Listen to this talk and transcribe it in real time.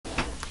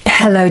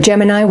Hello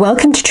Gemini,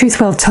 welcome to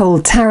Truth Well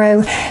Told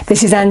Tarot.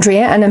 This is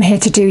Andrea and I'm here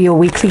to do your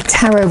weekly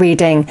tarot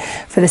reading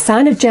for the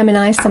sign of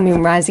Gemini, Sun,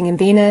 Moon, Rising and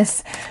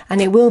Venus, and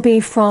it will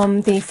be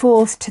from the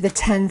 4th to the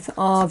 10th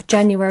of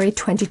January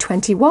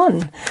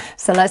 2021.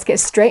 So let's get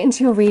straight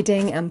into your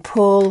reading and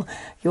pull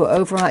your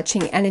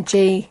overarching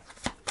energy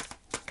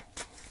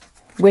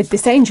with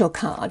this angel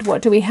card.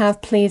 What do we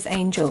have, please,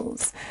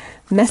 angels?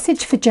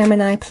 Message for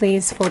Gemini,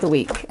 please, for the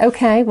week.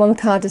 Okay, one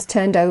card has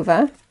turned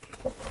over.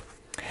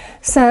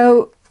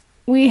 So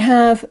we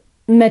have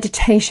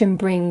meditation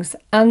brings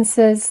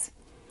answers.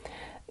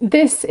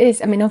 This is,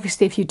 I mean,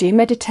 obviously if you do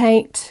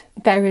meditate,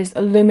 there is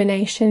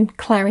illumination,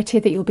 clarity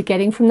that you'll be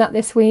getting from that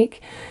this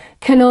week.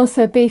 Can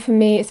also be, for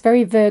me, it's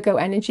very Virgo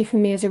energy for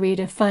me as a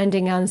reader,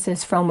 finding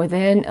answers from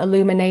within,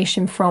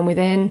 illumination from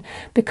within,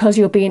 because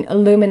you're being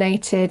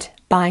illuminated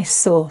by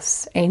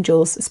source,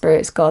 angels,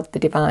 spirits, God, the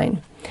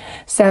divine.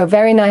 So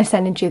very nice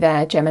energy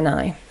there,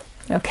 Gemini.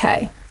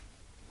 Okay.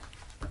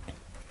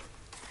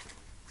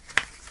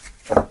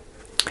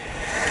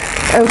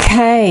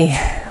 Okay,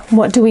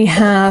 what do we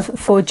have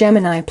for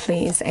Gemini,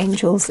 please?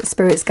 Angels,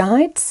 spirits,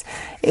 guides.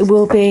 It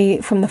will be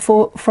from the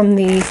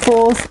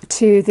 4th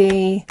to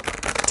the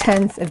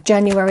 10th of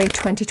January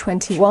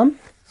 2021.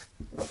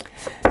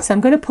 So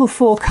I'm going to pull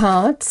 4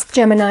 cards.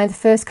 Gemini, the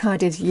first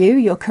card is you,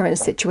 your current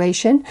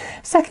situation.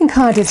 Second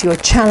card is your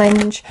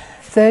challenge.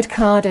 Third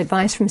card,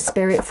 advice from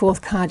spirit.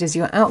 Fourth card is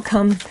your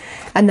outcome.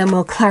 And then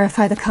we'll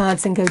clarify the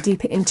cards and go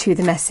deeper into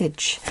the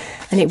message.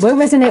 And it won't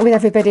resonate with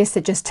everybody,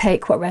 so just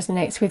take what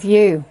resonates with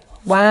you.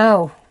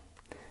 Wow.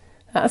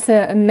 That's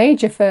a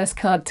major first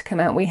card to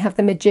come out. We have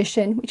the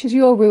Magician, which is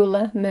your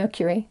ruler,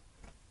 Mercury.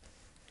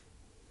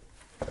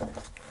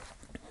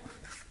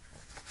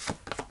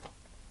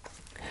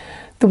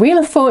 The Wheel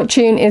of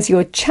Fortune is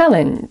your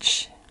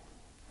challenge.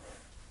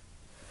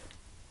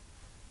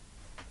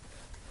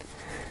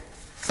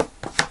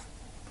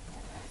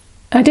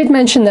 I did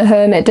mention the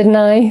Hermit, didn't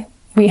I?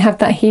 We have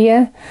that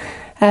here.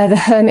 The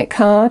Hermit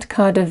card,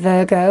 card of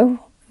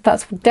Virgo.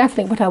 That's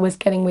definitely what I was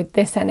getting with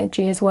this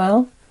energy as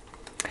well.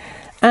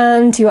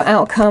 And your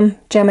outcome,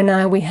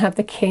 Gemini, we have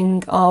the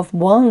King of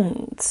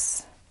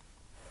Wands.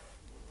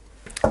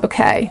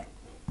 Okay.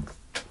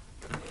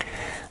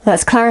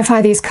 Let's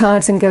clarify these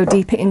cards and go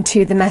deeper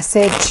into the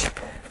message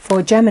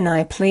for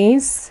Gemini,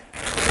 please.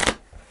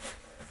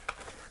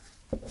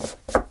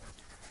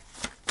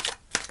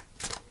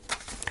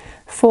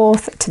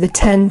 4th to the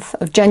 10th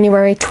of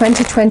January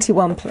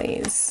 2021,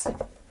 please.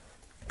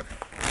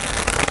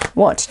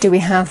 What do we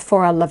have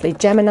for our lovely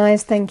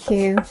Geminis? Thank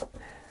you.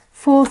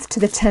 4th to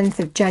the 10th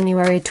of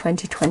January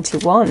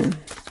 2021.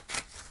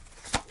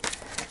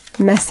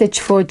 Message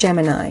for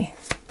Gemini.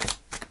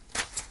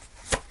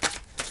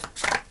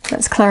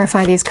 Let's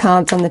clarify these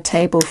cards on the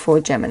table for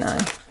Gemini.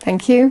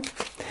 Thank you.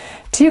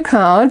 2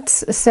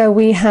 cards. So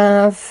we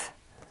have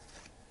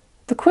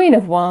the Queen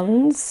of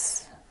Wands.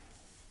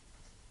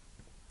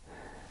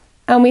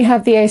 And we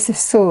have the Ace of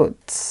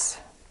Swords.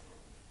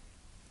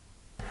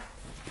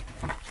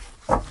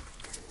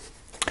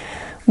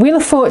 Wheel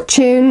of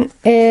Fortune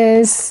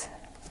is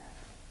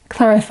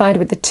clarified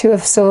with the 2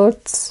 of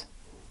Swords.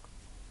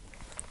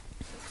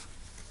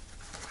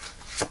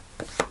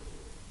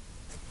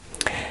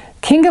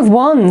 King of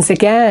Wands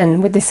again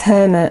with this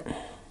Hermit.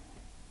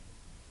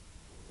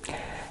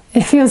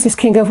 It feels this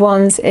King of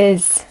Wands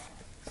is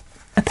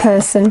a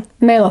person,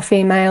 male or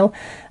female,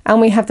 and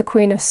we have the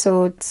Queen of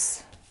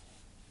Swords.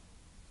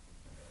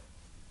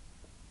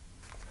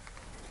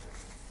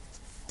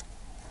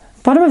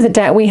 Bottom of the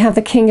deck, we have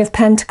the King of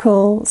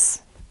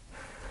Pentacles.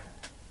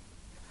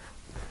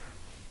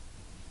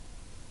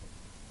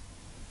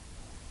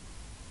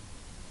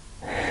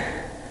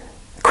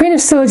 Queen of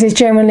Swords is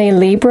generally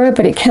Libra,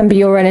 but it can be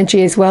your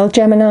energy as well,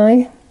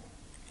 Gemini.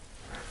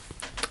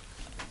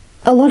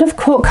 A lot of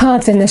court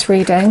cards in this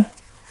reading.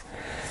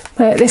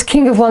 But this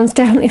King of Wands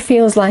definitely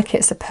feels like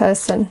it's a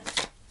person.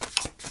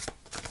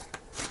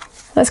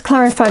 Let's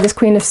clarify this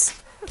Queen of...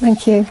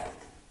 Thank you.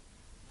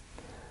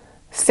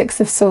 6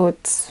 of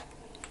Swords.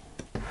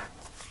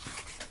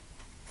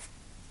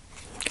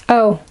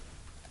 Oh,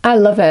 I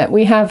love it.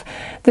 We have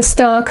the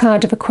Star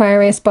card of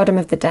Aquarius, bottom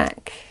of the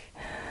deck.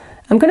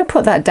 I'm going to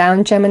put that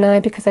down,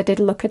 Gemini, because I did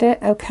look at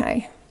it.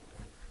 Okay.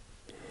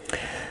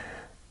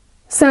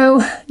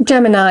 So,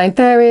 Gemini,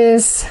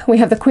 we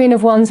have the Queen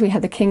of Wands, we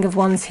have the King of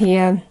Wands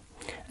here,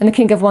 and the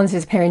King of Wands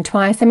is appearing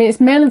twice. I mean, it's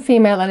male and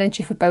female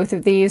energy for both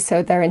of these,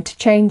 so they're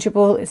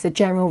interchangeable. It's a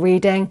general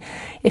reading.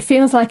 It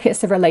feels like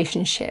it's a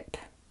relationship.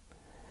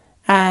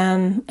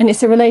 And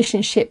it's a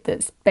relationship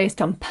that's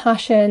based on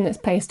passion, that's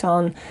based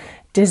on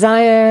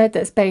desire,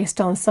 that's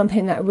based on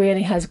something that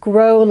really has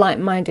grow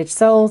like-minded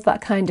souls, that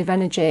kind of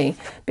energy,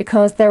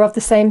 because they're of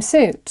the same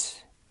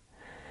suit.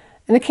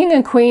 And the King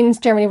and Queens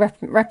generally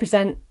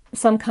represent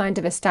some kind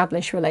of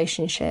established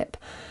relationship.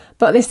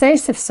 But this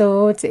Ace of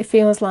Swords, it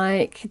feels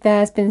like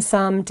there's been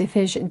some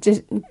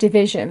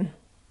division,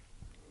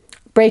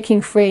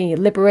 breaking free,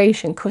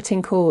 liberation,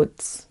 cutting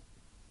cords.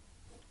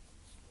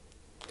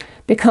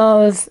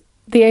 Because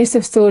the Ace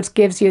of Swords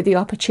gives you the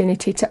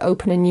opportunity to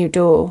open a new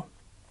door.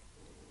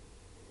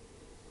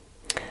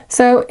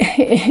 So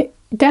it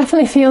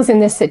definitely feels in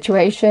this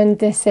situation,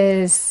 this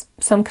is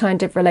some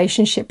kind of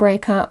relationship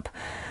breakup.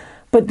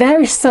 But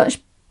there is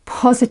such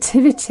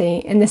positivity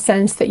in the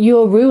sense that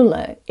your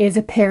ruler is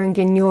appearing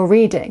in your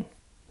reading.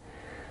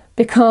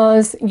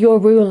 Because your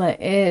ruler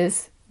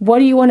is, what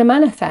do you want to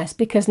manifest?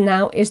 Because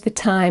now is the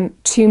time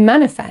to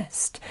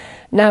manifest.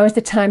 Now is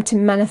the time to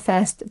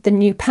manifest the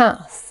new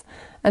path.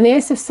 And the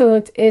Ace of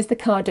Swords is the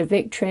card of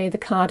victory, the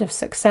card of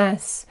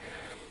success.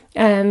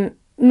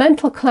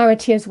 Mental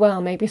clarity as well,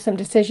 maybe some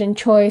decision,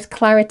 choice,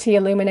 clarity,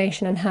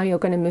 illumination on how you're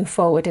going to move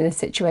forward in a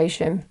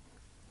situation.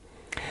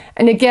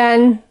 And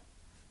again,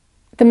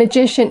 the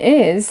Magician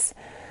is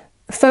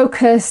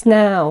focused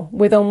now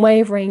with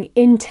unwavering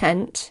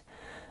intent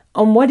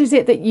on what is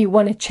it that you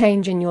want to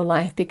change in your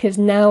life, because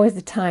now is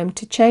the time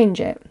to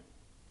change it.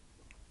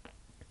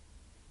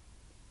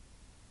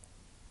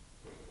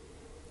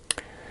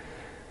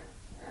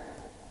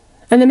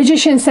 And the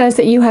Magician says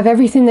that you have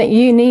everything that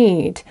you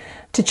need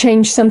to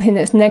change something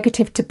that's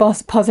negative to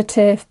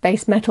positive,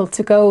 base metal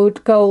to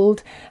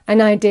gold,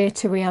 an idea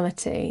to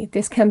reality.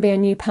 This can be a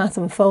new path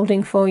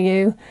unfolding for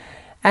you.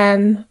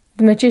 The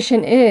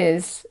Magician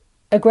is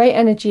a great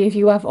energy if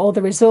you have all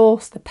the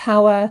resource, the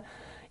power,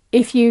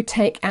 if you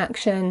take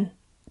action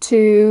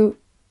to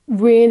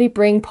really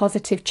bring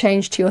positive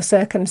change to your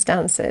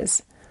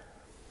circumstances.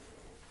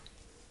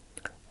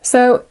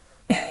 So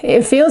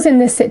it feels in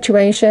this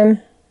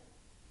situation,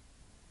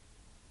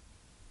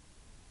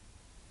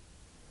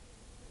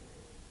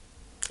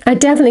 I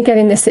definitely get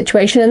in this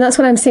situation, and that's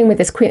what I'm seeing with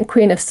this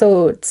Queen of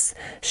Swords.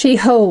 She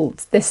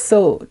holds this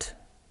sword.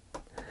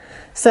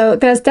 So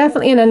there's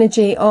definitely an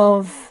energy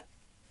of,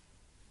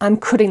 I'm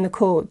cutting the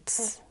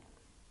cords.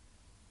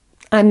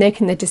 I'm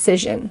making the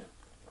decision.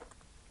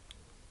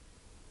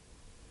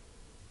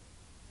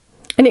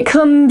 And it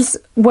comes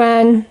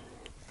when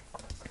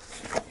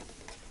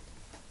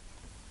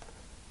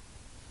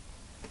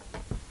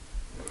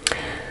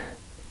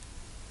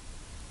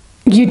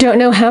you don't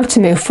know how to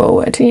move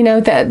forward. You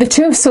know, the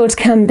Two of Swords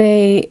can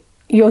be,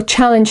 your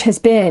challenge has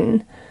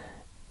been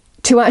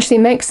to actually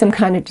make some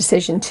kind of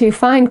decision, to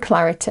find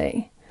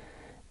clarity.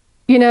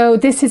 You know,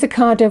 this is a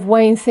card of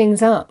weighing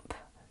things up.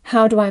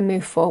 How do I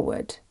move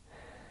forward?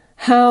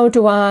 How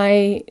do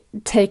I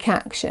take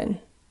action?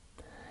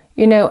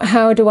 You know,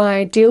 how do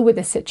I deal with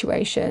the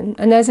situation?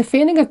 And there's a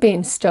feeling of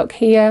being stuck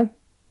here,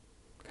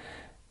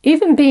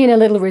 even being a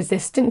little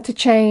resistant to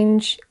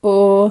change,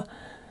 or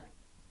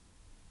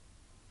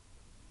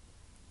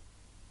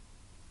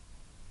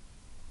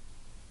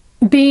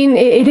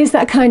it is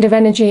that kind of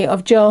energy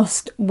of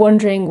just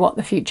wondering what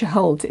the future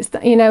holds. It's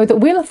that, you know, the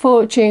Wheel of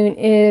Fortune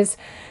is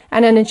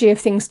an energy of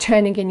things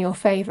turning in your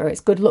favor. It's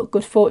good luck,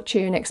 good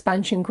fortune,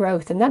 expansion,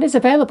 growth, and that is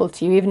available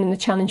to you even in the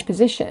challenge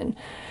position.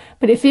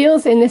 But it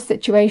feels in this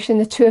situation,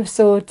 the Two of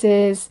Swords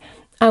is,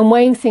 I'm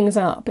weighing things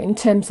up in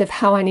terms of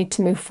how I need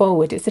to move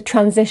forward. It's a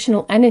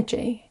transitional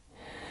energy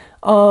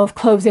of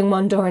closing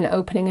one door and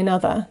opening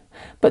another.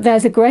 But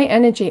there's a great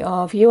energy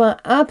of, you are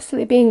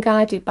absolutely being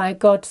guided by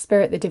God,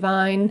 Spirit, the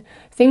divine.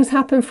 Things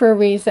happen for a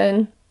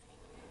reason.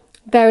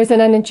 There is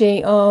an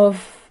energy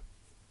of,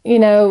 you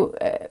know,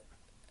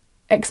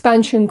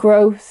 expansion,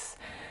 growth,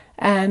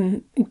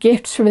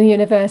 gifts from the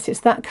universe.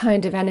 It's that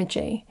kind of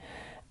energy.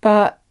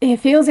 But it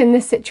feels in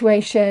this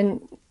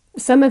situation,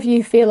 some of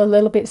you feel a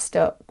little bit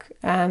stuck.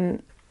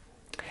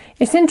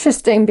 It's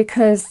interesting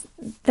because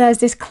there's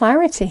this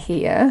clarity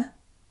here.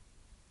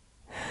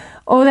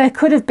 Or there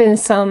could have been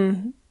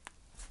some,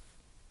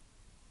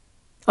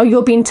 or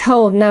you're being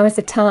told now is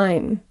the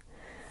time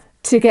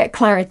to get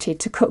clarity,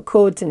 to cut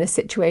cords in a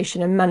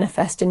situation and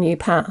manifest a new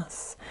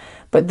path.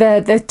 But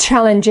the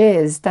challenge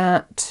is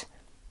that,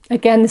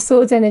 again, the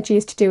Swords energy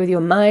is to do with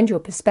your mind, your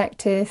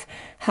perspective,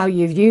 how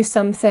you view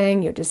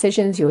something, your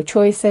decisions, your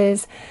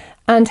choices,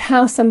 and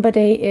how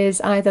somebody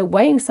is either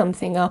weighing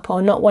something up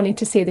or not wanting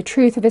to see the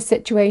truth of a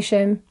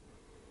situation.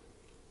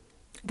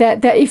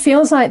 That it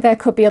feels like there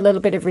could be a little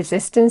bit of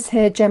resistance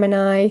here,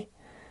 Gemini,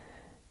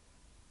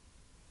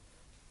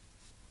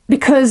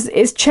 because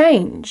it's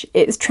change,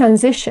 it's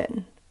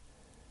transition,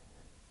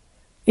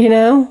 you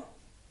know,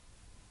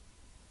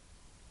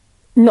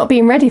 not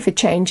being ready for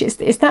change.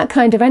 It's that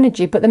kind of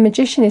energy. But the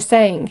Magician is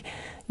saying,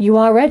 you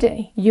are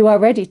ready. You are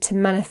ready to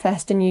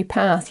manifest a new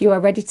path. You are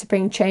ready to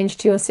bring change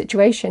to your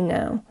situation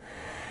now.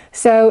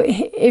 So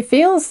it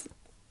feels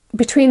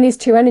between these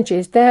two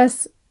energies,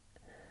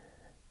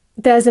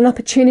 there's an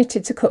opportunity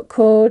to cut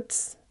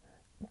cords,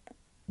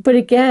 but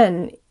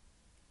again,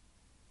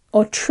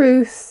 or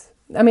truth.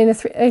 I mean,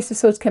 the Ace of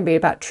Swords can be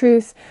about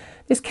truth.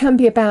 This can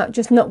be about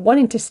just not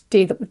wanting to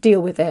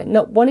deal with it,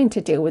 not wanting to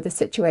deal with the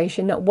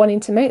situation, not wanting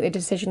to make the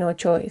decision or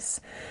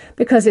choice,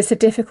 because it's a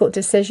difficult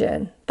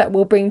decision that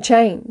will bring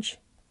change.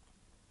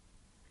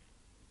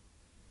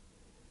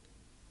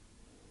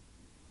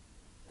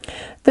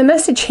 The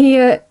message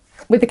here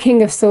with the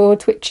King of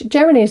Swords, which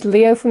generally is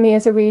Leo for me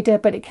as a reader,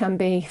 but it can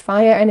be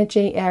fire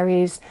energy,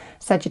 Aries,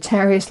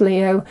 Sagittarius,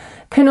 Leo,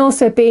 can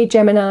also be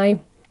Gemini.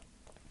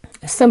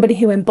 somebody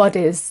who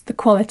embodies the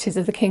qualities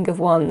of the King of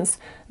Wands.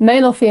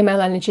 Male or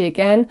female energy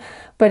again,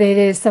 but it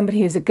is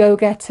somebody who's a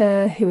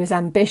go-getter, who is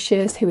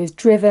ambitious, who is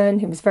driven,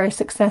 who is very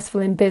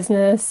successful in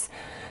business,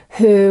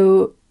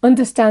 who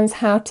understands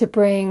how to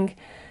bring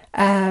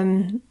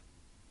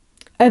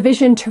a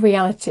vision to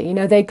reality. You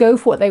know, they go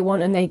for what they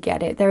want and they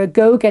get it. They're a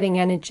go-getting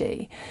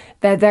energy.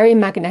 They're very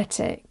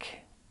magnetic.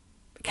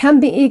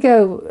 Can be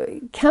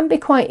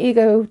quite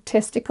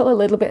egotistical a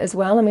little bit as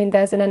well. I mean,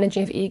 there's an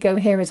energy of ego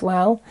here as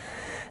well.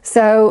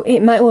 So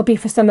it might well be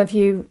for some of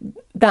you,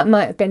 that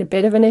might have been a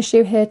bit of an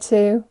issue here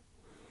too.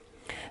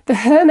 The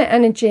Hermit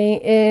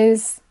energy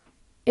is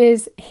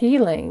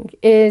healing,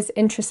 is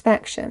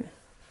introspection,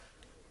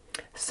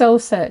 soul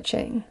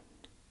searching.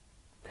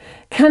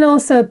 Can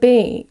also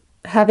be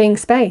having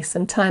space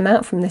and time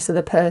out from this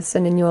other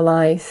person in your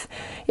life.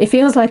 It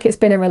feels like it's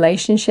been a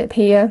relationship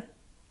here.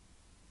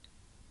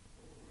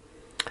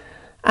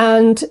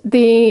 And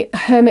the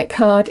Hermit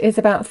card is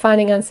about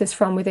finding answers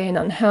from within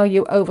on how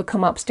you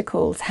overcome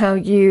obstacles, how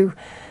you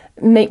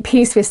make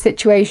peace with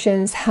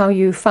situations, how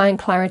you find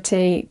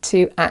clarity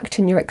to act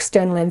in your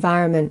external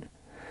environment.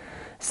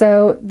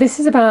 So this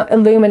is about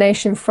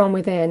illumination from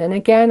within. And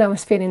again, I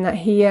was feeling that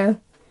here.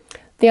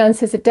 The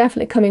answers are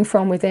definitely coming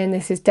from within.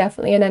 This is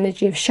definitely an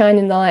energy of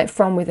shining the light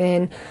from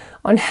within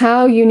on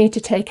how you need to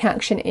take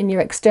action in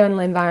your external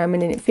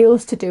environment. And it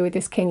feels to do with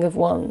this King of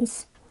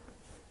Wands.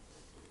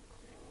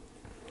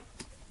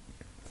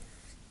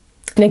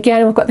 And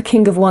again, we've got the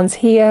King of Wands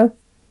here.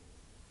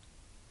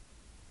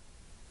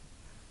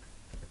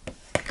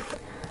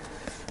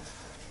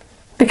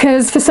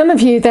 Because for some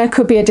of you, there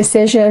could be a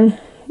decision.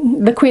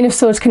 The Queen of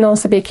Swords can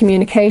also be a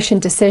communication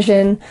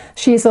decision.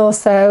 She's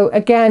also,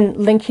 again,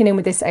 linking in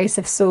with this Ace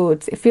of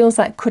Swords. It feels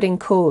like cutting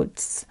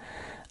cords,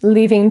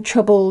 leaving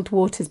troubled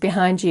waters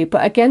behind you.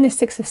 But again, this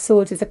Six of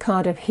Swords is a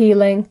card of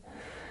healing.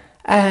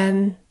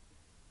 It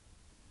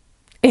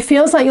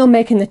feels like you're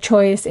making the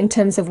choice in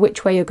terms of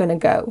which way you're going to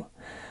go.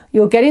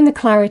 You're getting the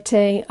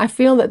clarity. I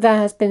feel that there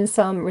has been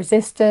some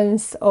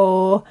resistance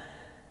or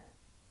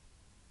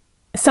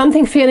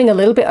something feeling a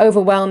little bit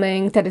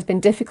overwhelming that has been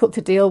difficult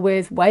to deal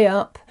with way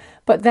up.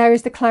 But there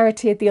is the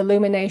clarity, the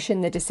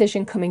illumination, the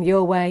decision coming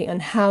your way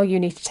and how you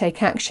need to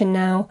take action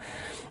now.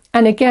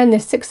 And again,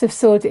 this Six of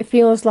Swords, it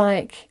feels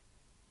like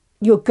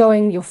you're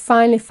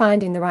finally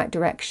finding the right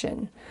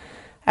direction.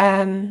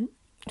 It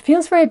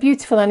feels very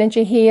beautiful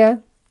energy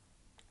here.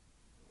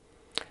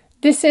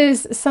 This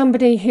is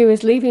somebody who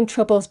is leaving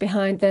troubles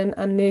behind them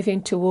and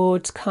moving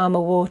towards calmer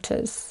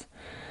waters.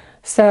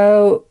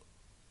 So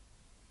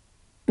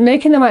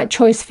making the right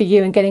choice for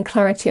you and getting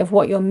clarity of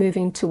what you're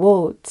moving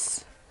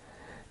towards.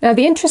 Now,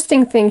 the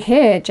interesting thing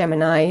here,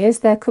 Gemini, is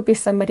there could be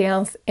somebody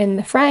else in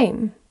the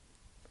frame.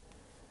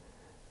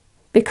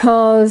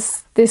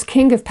 Because this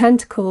King of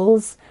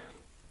Pentacles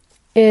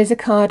is a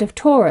card of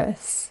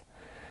Taurus.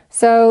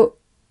 So,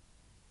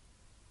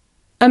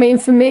 I mean,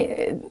 for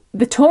me,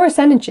 the Taurus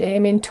energy, I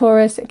mean,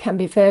 Taurus, it can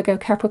be Virgo,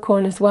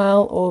 Capricorn as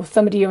well, or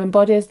somebody who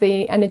embodies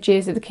the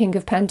energies of the King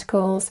of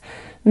Pentacles,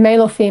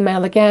 male or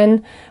female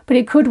again. But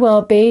it could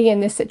well be in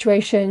this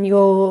situation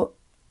you're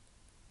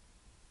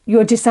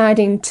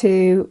deciding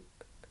to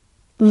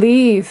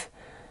leave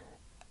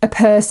a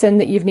person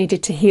that you've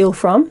needed to heal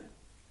from.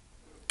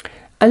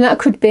 And that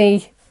could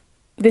be,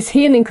 this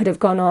healing could have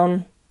gone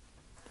on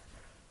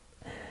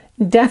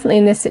definitely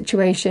in this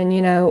situation,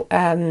 you know,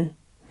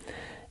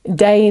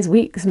 days,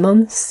 weeks,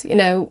 months, you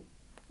know,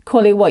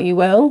 call it what you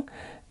will.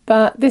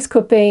 But this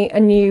could be a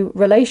new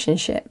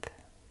relationship.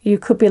 You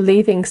could be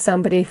leaving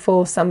somebody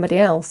for somebody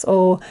else,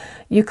 or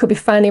you could be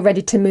finally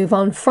ready to move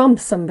on from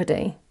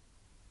somebody.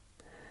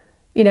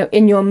 You know,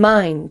 in your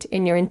mind,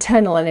 in your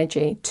internal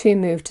energy, to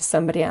move to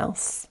somebody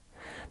else.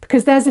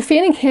 Because there's a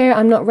feeling here,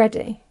 I'm not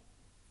ready.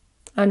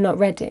 I'm not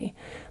ready.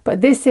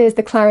 But this is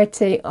the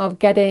clarity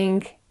of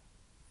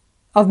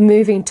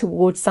moving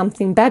towards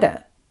something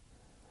better.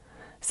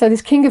 So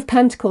this King of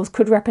Pentacles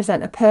could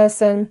represent a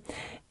person.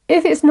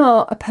 If it's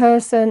not a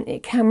person,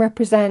 it can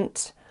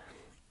represent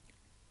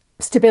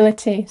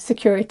stability,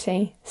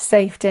 security,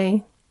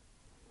 safety.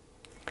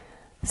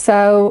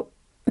 So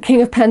the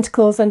King of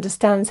Pentacles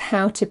understands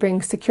how to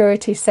bring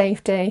security,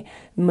 safety,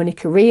 money,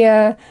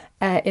 career,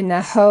 in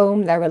their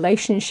home, their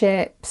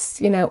relationships,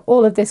 you know,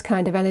 all of this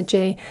kind of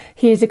energy.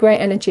 He is a great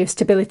energy of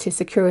stability,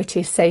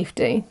 security,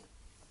 safety,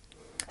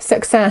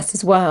 success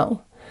as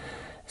well.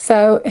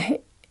 So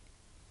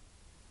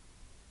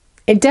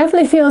it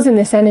definitely feels in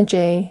this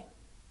energy,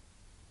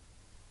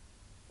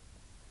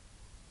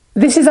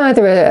 this is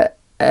either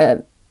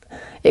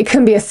it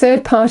can be a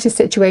third party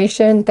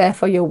situation,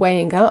 therefore you're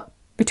weighing up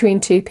between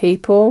two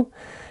people,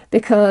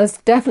 because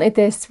definitely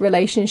this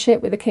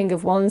relationship with the King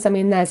of Wands, I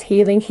mean, there's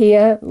healing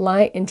here,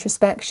 light,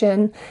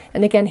 introspection,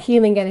 and again,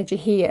 healing energy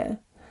here.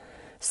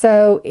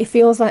 So it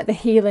feels like the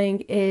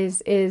healing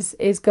is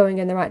going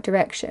in the right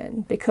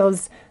direction,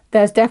 because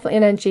there's definitely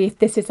an energy. If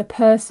this is a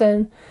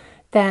person,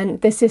 then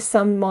this is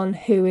someone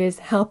who is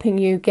helping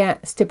you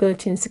get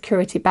stability and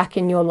security back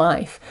in your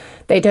life.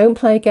 They don't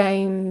play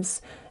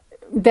games.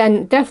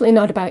 Then definitely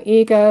not about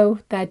ego.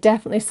 They're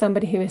definitely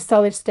somebody who is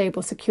solid,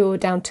 stable, secure,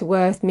 down to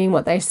earth, mean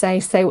what they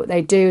say what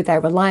they do, they're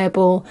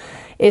reliable.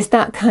 It's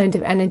that kind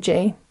of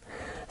energy.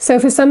 So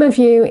for some of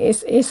you,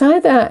 it's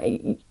either,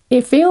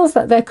 it feels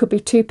that there could be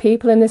two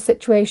people in this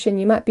situation.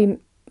 You might be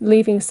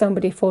leaving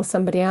somebody for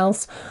somebody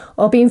else,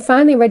 or being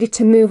finally ready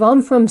to move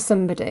on from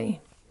somebody.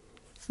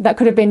 That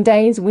could have been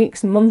days,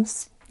 weeks,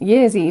 months,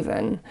 years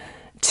even,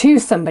 to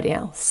somebody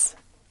else.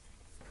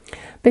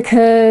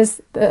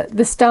 Because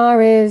the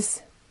star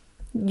is,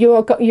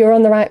 you're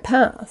on the right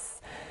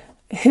path.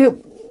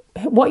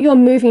 What you're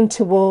moving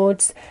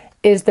towards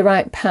is the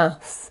right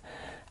path.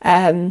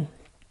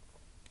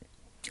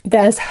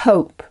 There's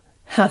hope.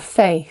 Have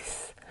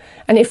faith.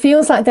 And it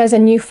feels like there's a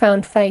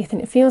newfound faith,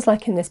 and it feels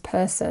like in this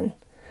person.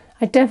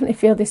 I definitely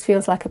feel this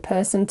feels like a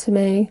person to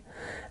me.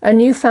 A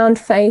newfound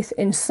faith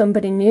in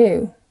somebody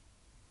new.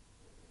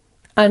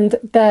 And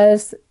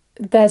there's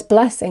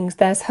blessings,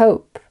 there's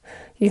hope.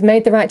 You've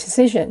made the right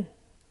decision.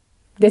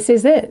 This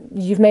is it.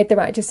 You've made the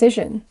right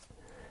decision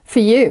for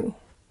you.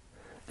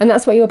 And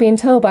that's what you're being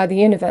told by the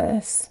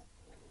universe.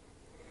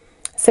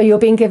 So you're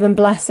being given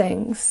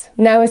blessings.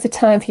 Now is the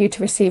time for you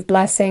to receive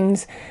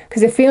blessings,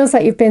 because it feels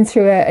like you've been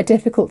through a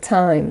difficult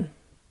time,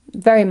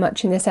 very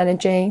much in this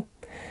energy.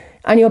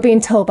 And you're being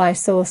told by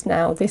Source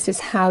now, this is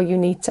how you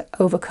need to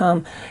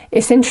overcome.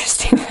 It's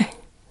interesting.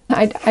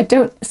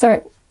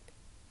 Sorry,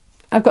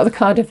 I've got the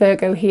card of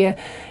Virgo here.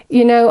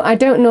 You know, I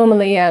don't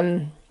normally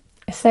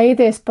say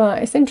this,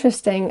 but it's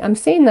interesting. I'm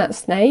seeing that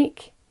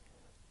snake,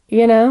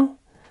 you know.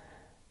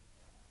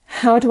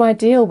 How do I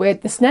deal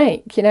with the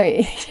snake? You know,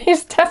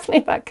 it's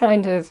definitely that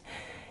kind of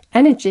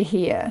energy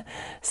here.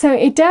 So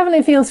it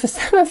definitely feels for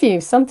some of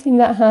you something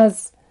that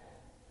has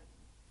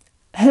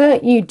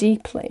hurt you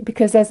deeply,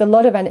 because there's a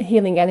lot of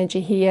healing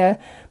energy here,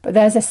 but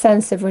there's a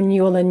sense of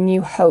renewal and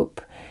new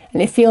hope,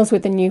 and it feels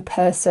with a new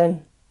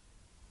person.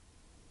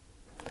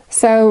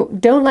 So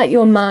don't let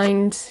your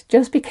mind,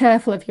 just be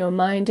careful of your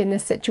mind in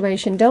this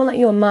situation. Don't let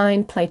your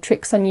mind play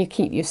tricks on you,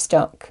 keep you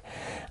stuck.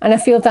 And I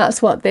feel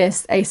that's what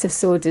this Ace of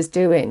Swords is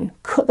doing.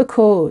 Cut the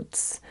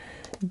cords,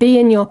 be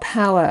in your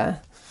power,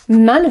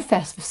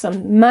 manifest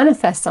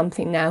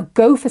something now,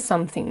 go for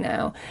something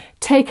now,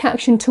 take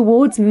action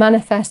towards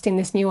manifesting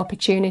this new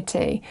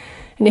opportunity.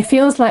 And it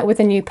feels like with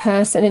a new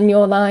person in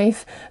your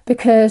life,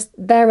 because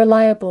they're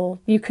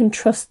reliable, you can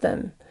trust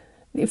them.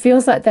 It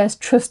feels like there's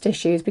trust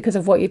issues because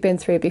of what you've been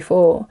through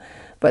before,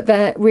 but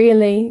they're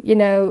really, you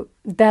know,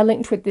 they're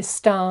linked with this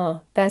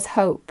star. There's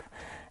hope.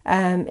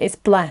 It's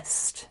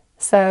blessed.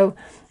 So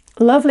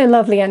lovely,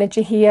 lovely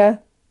energy here.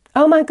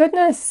 Oh my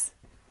goodness.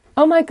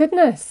 Oh my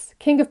goodness.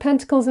 King of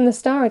Pentacles and the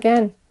star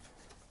again.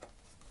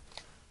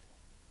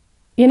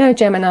 You know,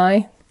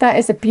 Gemini, that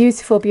is a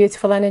beautiful,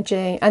 beautiful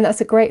energy, and that's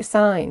a great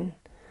sign.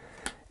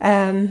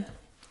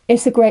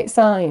 It's a great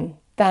sign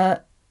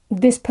that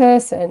this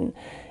person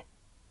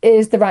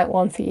is the right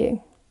one for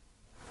you.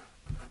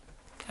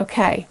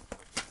 Okay.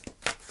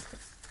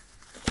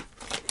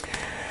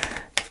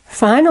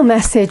 Final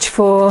message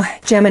for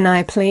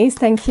Gemini, please.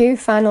 Thank you.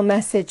 Final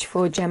message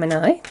for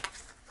Gemini.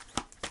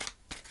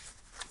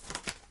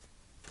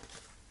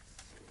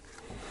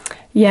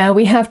 Yeah,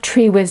 we have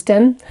tree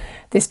wisdom.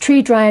 This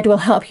tree dryad will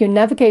help you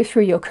navigate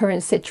through your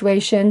current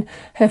situation.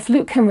 Her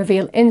flute can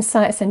reveal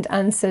insights and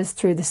answers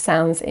through the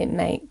sounds it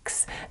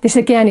makes. This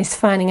again is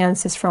finding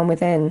answers from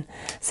within.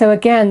 So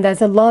again,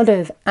 there's a lot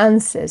of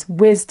answers,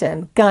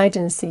 wisdom,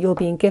 guidance that you're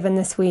being given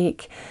this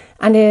week.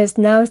 And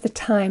now is the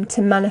time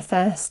to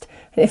manifest.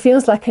 And it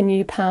feels like a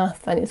new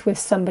path, and it's with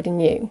somebody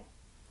new.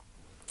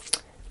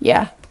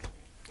 Yeah.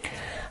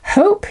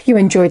 Hope you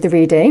enjoyed the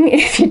reading.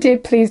 If you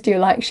did, please do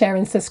like, share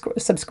and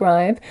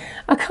subscribe.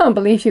 I can't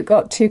believe you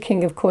got 2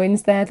 King of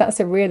Coins there. That's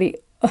a really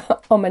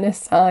ominous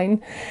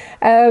sign.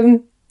 I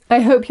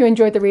hope you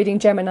enjoyed the reading,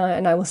 Gemini,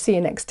 and I will see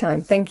you next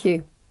time. Thank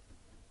you.